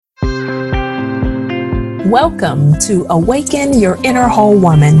Welcome to Awaken Your Inner Whole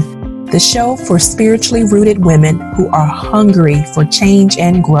Woman, the show for spiritually rooted women who are hungry for change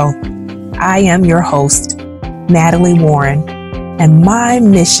and growth. I am your host, Natalie Warren, and my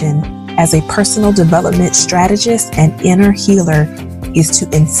mission as a personal development strategist and inner healer is to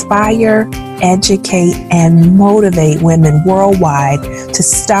inspire, educate, and motivate women worldwide to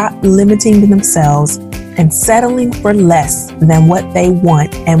stop limiting themselves and settling for less than what they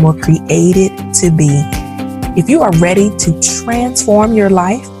want and were created to be. If you are ready to transform your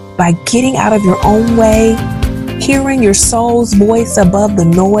life by getting out of your own way, hearing your soul's voice above the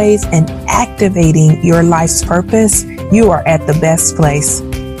noise, and activating your life's purpose, you are at the best place.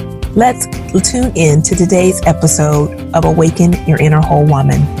 Let's tune in to today's episode of Awaken Your Inner Whole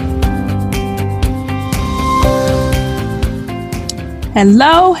Woman.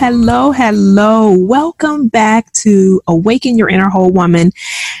 Hello, hello, hello. Welcome back to Awaken Your Inner Whole Woman.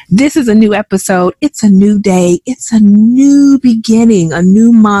 This is a new episode. It's a new day. It's a new beginning, a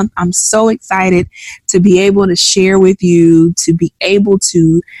new month. I'm so excited to be able to share with you, to be able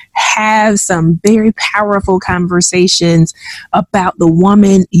to have some very powerful conversations about the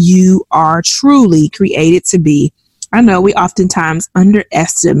woman you are truly created to be. I know we oftentimes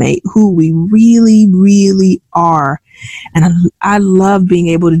underestimate who we really, really are. And I love being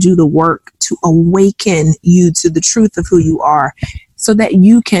able to do the work to awaken you to the truth of who you are so that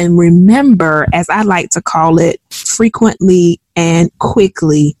you can remember, as I like to call it, frequently and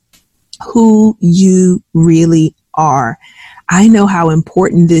quickly, who you really are. I know how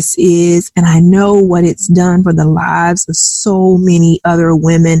important this is, and I know what it's done for the lives of so many other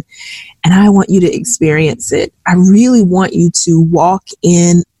women, and I want you to experience it. I really want you to walk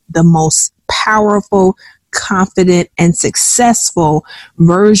in the most powerful, confident, and successful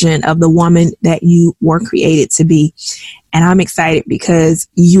version of the woman that you were created to be. And I'm excited because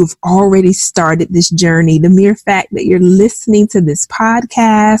you've already started this journey. The mere fact that you're listening to this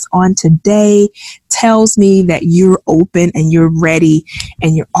podcast on today tells me that you're open and you're ready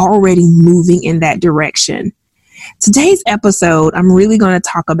and you're already moving in that direction. Today's episode, I'm really going to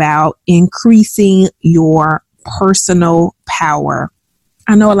talk about increasing your personal power.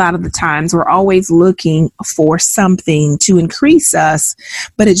 I know a lot of the times we're always looking for something to increase us,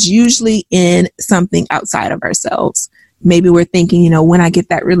 but it's usually in something outside of ourselves. Maybe we're thinking, when I get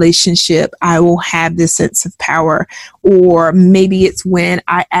that relationship, I will have this sense of power. Or maybe it's when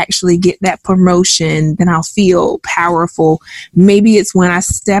I actually get that promotion, then I'll feel powerful. Maybe it's when I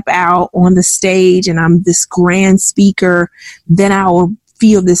step out on the stage and I'm this grand speaker, then I will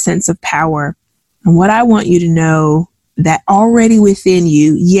feel this sense of power. And what I want you to know, that already within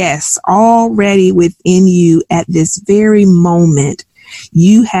you, yes, already within you at this very moment,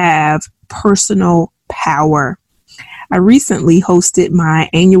 you have personal power. I recently hosted my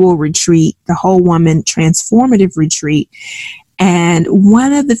annual retreat, the Whole Woman Transformative Retreat. And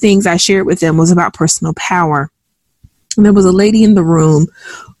one of the things I shared with them was about personal power. And there was a lady in the room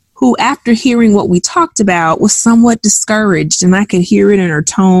who, after hearing what we talked about, was somewhat discouraged. And I could hear it in her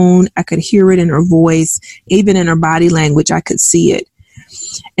tone. I could hear it in her voice, even in her body language. I could see it.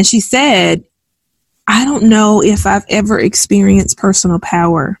 And she said, I don't know if I've ever experienced personal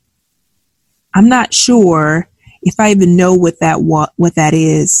power. I'm not sure if I even know what that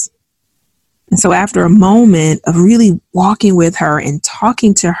is. And so after a moment of really walking with her and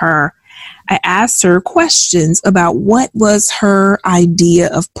talking to her, I asked her questions about what was her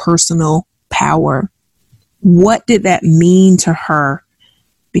idea of personal power. What did that mean to her?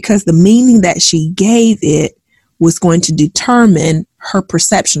 Because the meaning that she gave it was going to determine her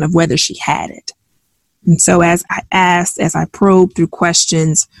perception of whether she had it. And so as I probed through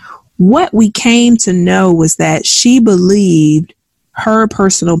questions, what we came to know was that she believed her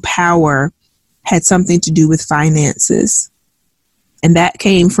personal power had something to do with finances. And that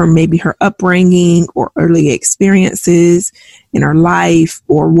came from maybe her upbringing or early experiences in her life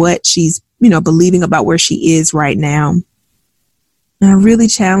or what she's, believing about where she is right now. And I really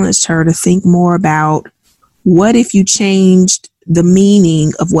challenged her to think more about what if you changed the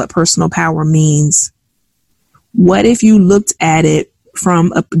meaning of what personal power means? What if you looked at it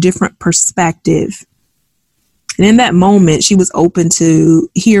from a different perspective? And in that moment, she was open to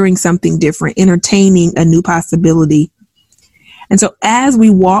hearing something different, entertaining a new possibility. And so as we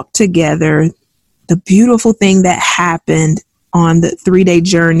walked together, the beautiful thing that happened on the 3-day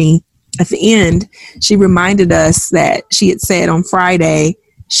journey, at the end, she reminded us that she had said on Friday,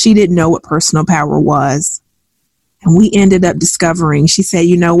 she didn't know what personal power was. And we ended up discovering, she said,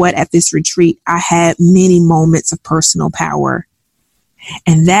 you know what, at this retreat, I had many moments of personal power.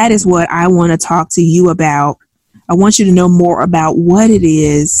 And that is what I want to talk to you about. I want you to know more about what it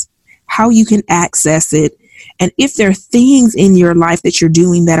is, how you can access it, and if there are things in your life that you're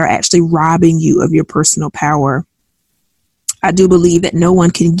doing that are actually robbing you of your personal power. I do believe that no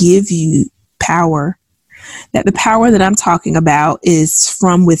one can give you power, that the power that I'm talking about is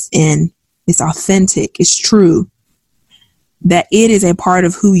from within. It's authentic. It's true. That it is a part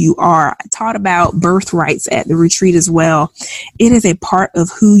of who you are. I taught about birthrights at the retreat as well. It is a part of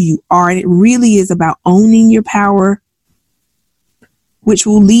who you are. And it really is about owning your power, which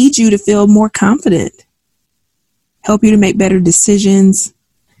will lead you to feel more confident, help you to make better decisions,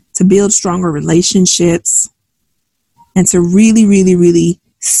 to build stronger relationships, and to really, really, really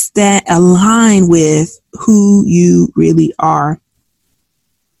align with who you really are.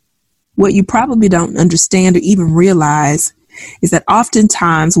 What you probably don't understand or even realize is that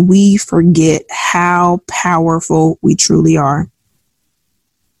oftentimes we forget how powerful we truly are.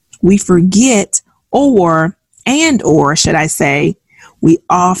 We forget, or should I say, we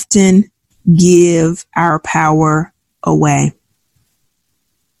often give our power away.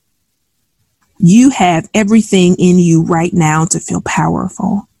 You have everything in you right now to feel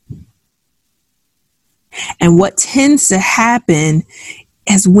powerful. And what tends to happen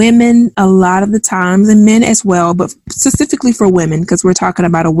as women, a lot of the times, and men as well, but specifically for women, because we're talking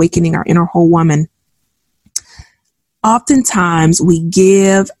about awakening our inner whole woman. Oftentimes we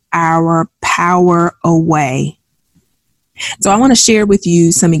give our power away. So I want to share with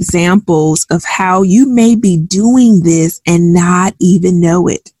you some examples of how you may be doing this and not even know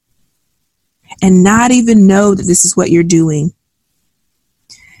it. And not even know that this is what you're doing.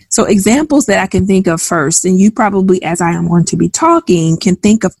 So examples that I can think of first, and you probably, as I am going to be talking, can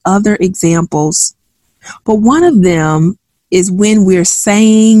think of other examples. But one of them is when we're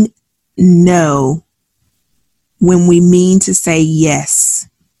saying no, when we mean to say yes.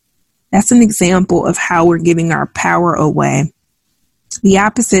 That's an example of how we're giving our power away. The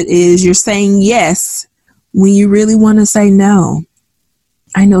opposite is you're saying yes when you really want to say no.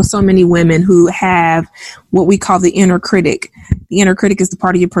 I know so many women who have what we call the inner critic. The inner critic is the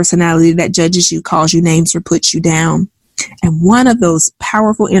part of your personality that judges you, calls you names, or puts you down. And one of those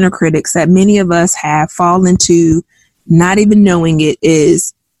powerful inner critics that many of us have fallen into, not even knowing it,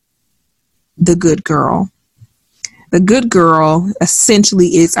 is the good girl. The good girl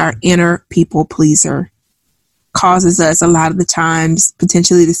essentially is our inner people pleaser. Causes us a lot of the times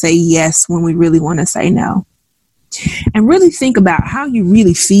potentially to say yes when we really want to say no. And really think about how you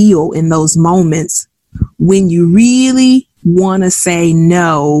really feel in those moments when you really want to say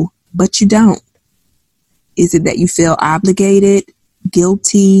no, but you don't. Is it that you feel obligated,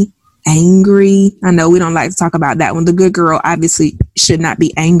 guilty, angry? I know we don't like to talk about that one. The good girl obviously should not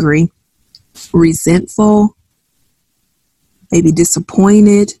be angry, resentful, maybe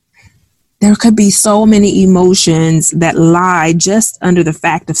disappointed. There could be so many emotions that lie just under the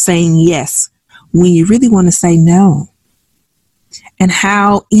fact of saying yes when you really want to say no. And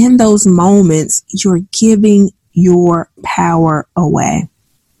how in those moments you're giving your power away.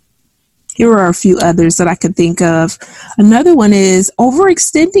 Here are a few others that I could think of. Another one is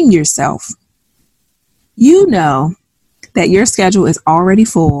overextending yourself. You know that your schedule is already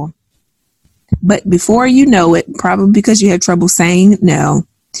full, but before you know it, probably because you had trouble saying no,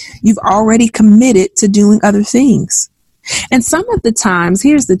 you've already committed to doing other things. And some of the times,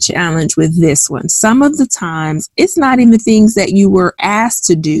 here's the challenge with this one. Some of the times, it's not even things that you were asked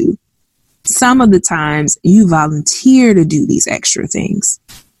to do. Some of the times, you volunteer to do these extra things.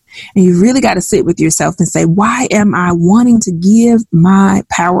 And you really got to sit with yourself and say, why am I wanting to give my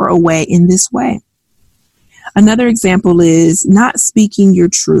power away in this way? Another example is not speaking your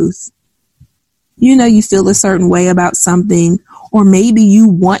truth. You know, you feel a certain way about something, or maybe you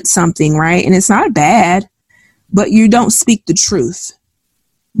want something, right? And it's not bad, but you don't speak the truth.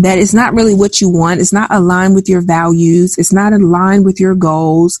 That it's not really what you want. It's not aligned with your values. It's not aligned with your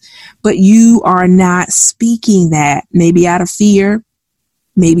goals, but you are not speaking that, maybe out of fear.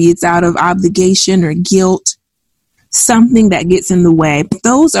 Maybe it's out of obligation or guilt, something that gets in the way.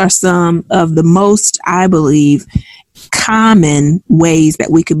 Those are some of the most, I believe, common ways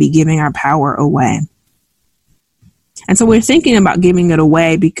that we could be giving our power away. And so we're thinking about giving it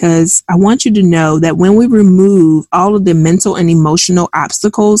away because I want you to know that when we remove all of the mental and emotional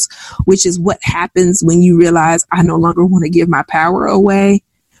obstacles, which is what happens when you realize I no longer want to give my power away,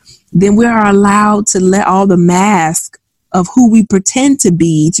 then we are allowed to let all the mask of who we pretend to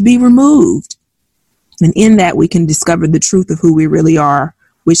be removed. And in that, we can discover the truth of who we really are,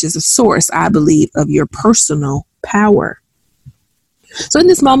 which is a source, I believe, of your personal power. So in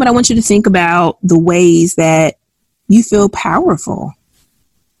this moment, I want you to think about the ways that you feel powerful.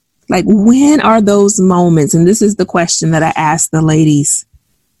 Like, when are those moments? And this is the question that I ask the ladies.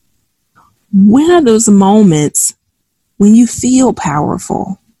 When are those moments when you feel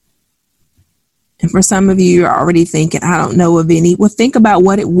powerful? And for some of you, you're already thinking, I don't know of any. Well, think about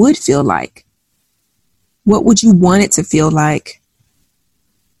what it would feel like. What would you want it to feel like?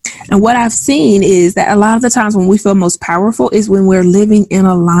 And what I've seen is that a lot of the times when we feel most powerful is when we're living in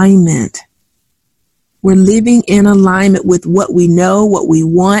alignment. We're living in alignment with what we know, what we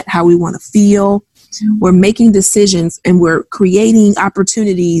want, how we want to feel. We're making decisions and we're creating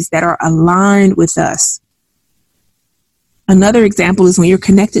opportunities that are aligned with us. Another example is when you're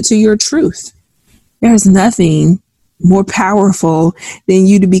connected to your truth. There's nothing more powerful than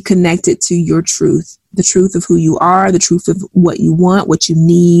you to be connected to your truth, the truth of who you are, the truth of what you want, what you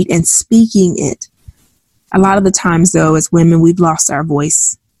need, and speaking it. A lot of the times, though, as women, we've lost our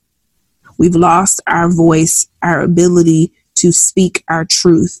voice. We've lost our voice, our ability to speak our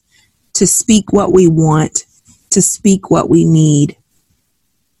truth, to speak what we want, to speak what we need.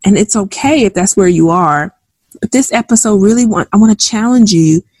 And it's okay if that's where you are. But this episode I want to challenge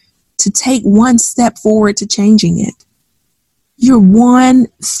you to take one step forward to changing it. You're one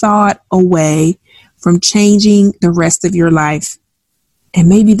thought away from changing the rest of your life. And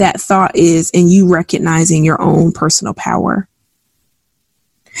maybe that thought is in you recognizing your own personal power.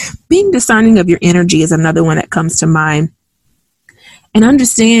 Being discerning of your energy is another one that comes to mind. And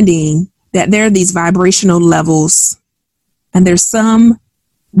understanding that there are these vibrational levels, and there's some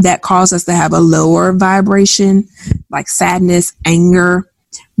that cause us to have a lower vibration, like sadness, anger,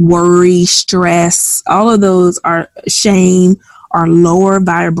 worry, stress. All of those are shame, are lower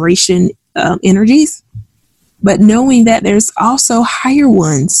vibration energies. But knowing that there's also higher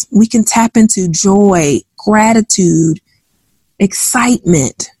ones, we can tap into joy, gratitude,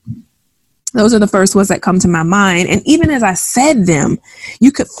 excitement. Those are the first ones that come to my mind. And even as I said them,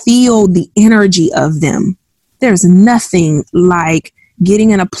 you could feel the energy of them. There's nothing like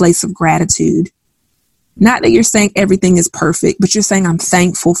getting in a place of gratitude. Not that you're saying everything is perfect, but you're saying, I'm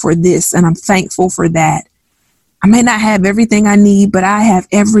thankful for this and I'm thankful for that. I may not have everything I need, but I have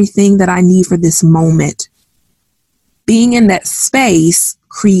everything that I need for this moment. Being in that space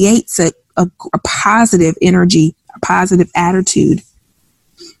creates a positive energy, a positive attitude.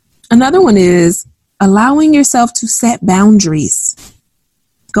 Another one is allowing yourself to set boundaries.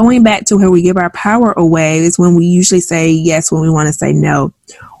 Going back to where we give our power away is when we usually say yes when we want to say no,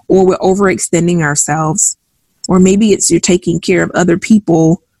 or we're overextending ourselves, or maybe it's you're taking care of other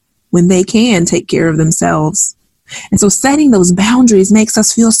people when they can take care of themselves. And so setting those boundaries makes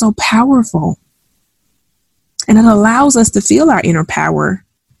us feel so powerful. And it allows us to feel our inner power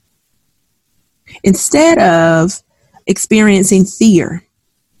instead of experiencing fear.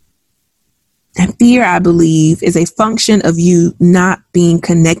 And fear, I believe, is a function of you not being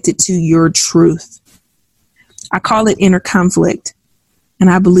connected to your truth. I call it inner conflict. And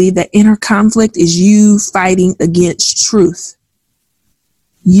I believe that inner conflict is you fighting against truth.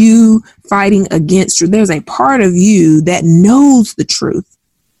 You fighting against truth. There's a part of you that knows the truth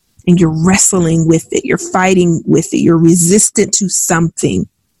and you're wrestling with it. You're fighting with it. You're resistant to something.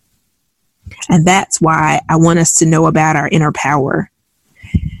 And that's why I want us to know about our inner power.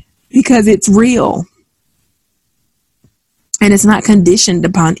 Because it's real. And it's not conditioned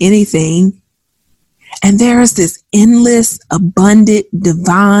upon anything. And there is this endless, abundant,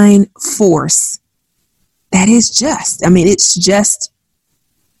 divine force that is just. It's just.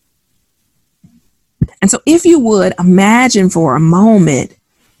 And so if you would imagine for a moment,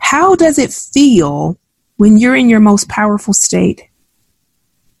 how does it feel when you're in your most powerful state?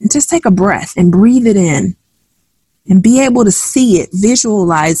 And just take a breath and breathe it in. And be able to see it,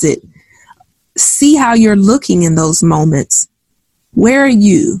 visualize it, see how you're looking in those moments. Where are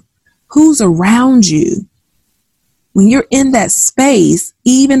you? Who's around you? When you're in that space,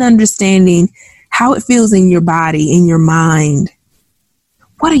 even understanding how it feels in your body, in your mind.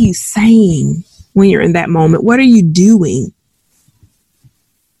 What are you saying when you're in that moment? What are you doing?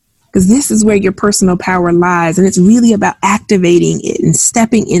 Because this is where your personal power lies. And it's really about activating it and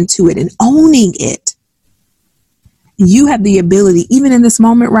stepping into it and owning it. You have the ability, even in this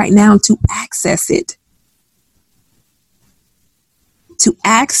moment right now, to access it. To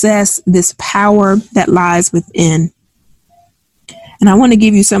access this power that lies within. And I want to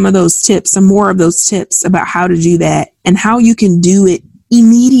give you some of those tips, some more of those tips about how to do that and how you can do it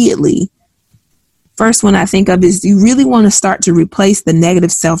immediately. First one I think of is you really want to start to replace the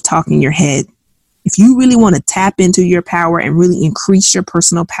negative self-talk in your head. If you really want to tap into your power and really increase your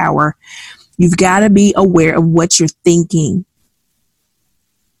personal power, you've got to be aware of what you're thinking.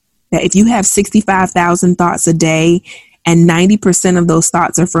 That if you have 65,000 thoughts a day And 90% of those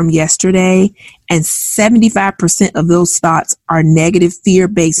thoughts are from yesterday. And 75% of those thoughts are negative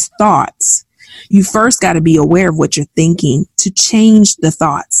fear-based thoughts. You first got to be aware of what you're thinking to change the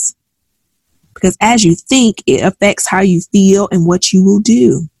thoughts. Because as you think, it affects how you feel and what you will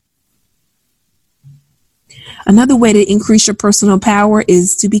do. Another way to increase your personal power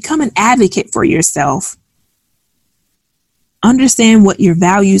is to become an advocate for yourself. Understand what your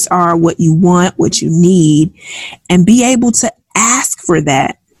values are, what you want, what you need, and be able to ask for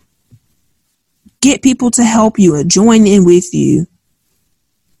that. Get people to help you and join in with you.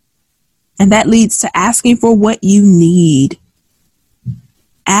 And that leads to asking for what you need.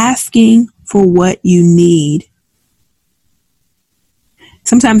 Asking for what you need.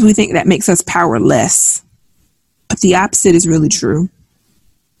 Sometimes we think that makes us powerless, but the opposite is really true.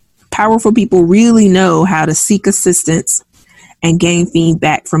 Powerful people really know how to seek assistance and gain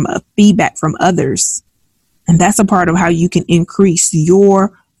feedback from others. And that's a part of how you can increase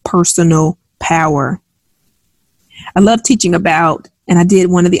your personal power. I love teaching about, and I did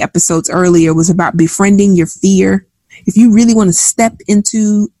one of the episodes earlier, was about befriending your fear. If you really want to step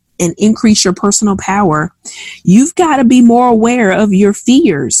into and increase your personal power, you've got to be more aware of your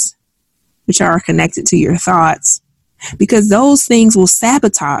fears, which are connected to your thoughts, because those things will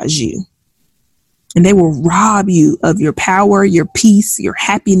sabotage you. And they will rob you of your power, your peace, your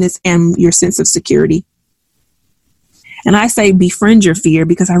happiness, and your sense of security. And I say befriend your fear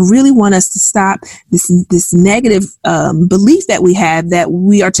because I really want us to stop this negative belief that we have that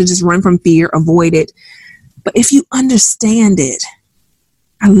we are to just run from fear, avoid it. But if you understand it,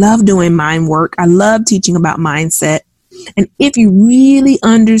 I love doing mind work. I love teaching about mindset. And if you really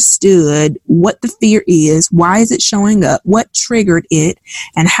understood what the fear is, why is it showing up, what triggered it,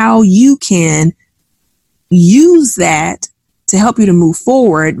 and how you can use that to help you to move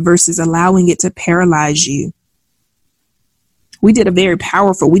forward versus allowing it to paralyze you. We did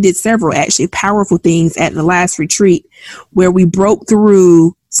several actually powerful things at the last retreat where we broke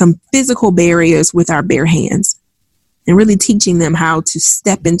through some physical barriers with our bare hands and really teaching them how to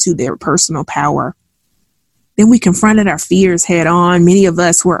step into their personal power. Then we confronted our fears head on. Many of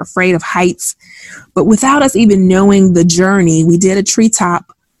us were afraid of heights, but without us even knowing the journey, we did a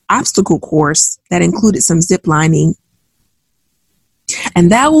treetop obstacle course that included some zip lining.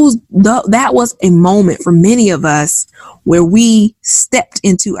 And that was a moment for many of us where we stepped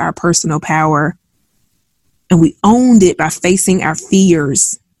into our personal power and we owned it by facing our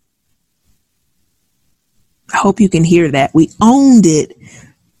fears. I hope you can hear that. We owned it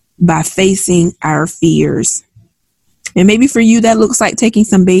by facing our fears. And maybe for you, that looks like taking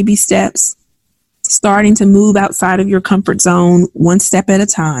some baby steps, starting to move outside of your comfort zone, one step at a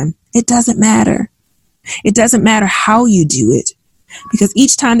time. It doesn't matter. It doesn't matter how you do it, because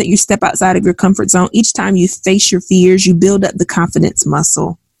each time that you step outside of your comfort zone, each time you face your fears, you build up the confidence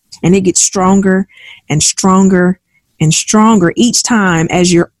muscle, and it gets stronger and stronger and stronger each time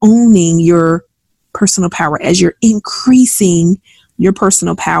as you're owning your personal power, as you're increasing your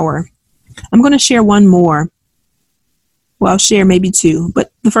personal power. I'm going to share one more. Well, I'll share maybe two,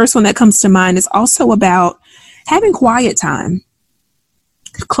 but the first one that comes to mind is also about having quiet time,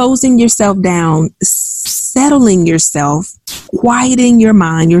 closing yourself down, settling yourself, quieting your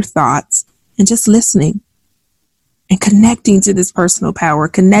mind, your thoughts, and just listening and connecting to this personal power,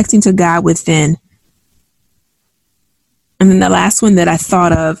 connecting to God within. And then the last one that I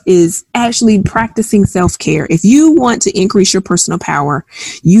thought of is actually practicing self-care. If you want to increase your personal power,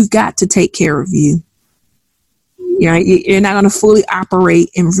 you've got to take care of you. You're not going to fully operate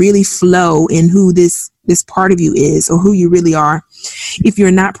and really flow in who this part of you is or who you really are if you're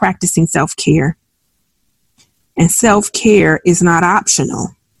not practicing self-care. And self-care is not optional.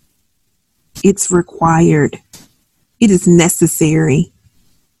 It's required. It is necessary.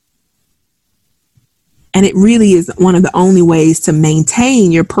 And it really is one of the only ways to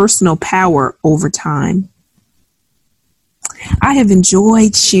maintain your personal power over time. I have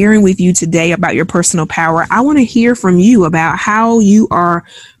enjoyed sharing with you today about your personal power. I want to hear from you about how you are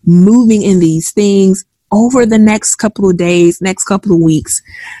moving in these things over the next couple of days, next couple of weeks,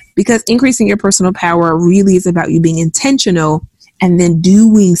 because increasing your personal power really is about you being intentional and then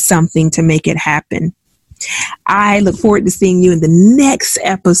doing something to make it happen. I look forward to seeing you in the next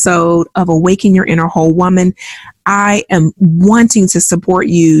episode of Awaken Your Inner Whole Woman. I am wanting to support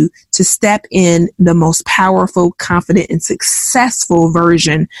you to step in the most powerful, confident, and successful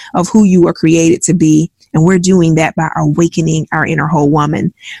version of who you were created to be. And we're doing that by awakening our inner whole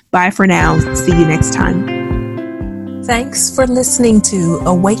woman. Bye for now. See you next time. Thanks for listening to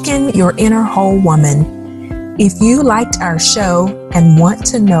Awaken Your Inner Whole Woman. If you liked our show and want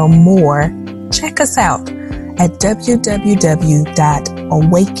to know more, check us out at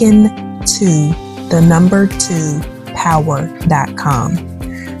www.awaken2power.com.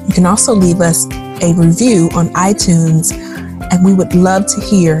 You can also leave us a review on iTunes, and we would love to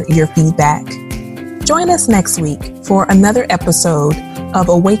hear your feedback. Join us next week for another episode of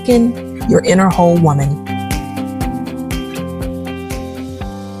Awaken Your Inner Whole Woman.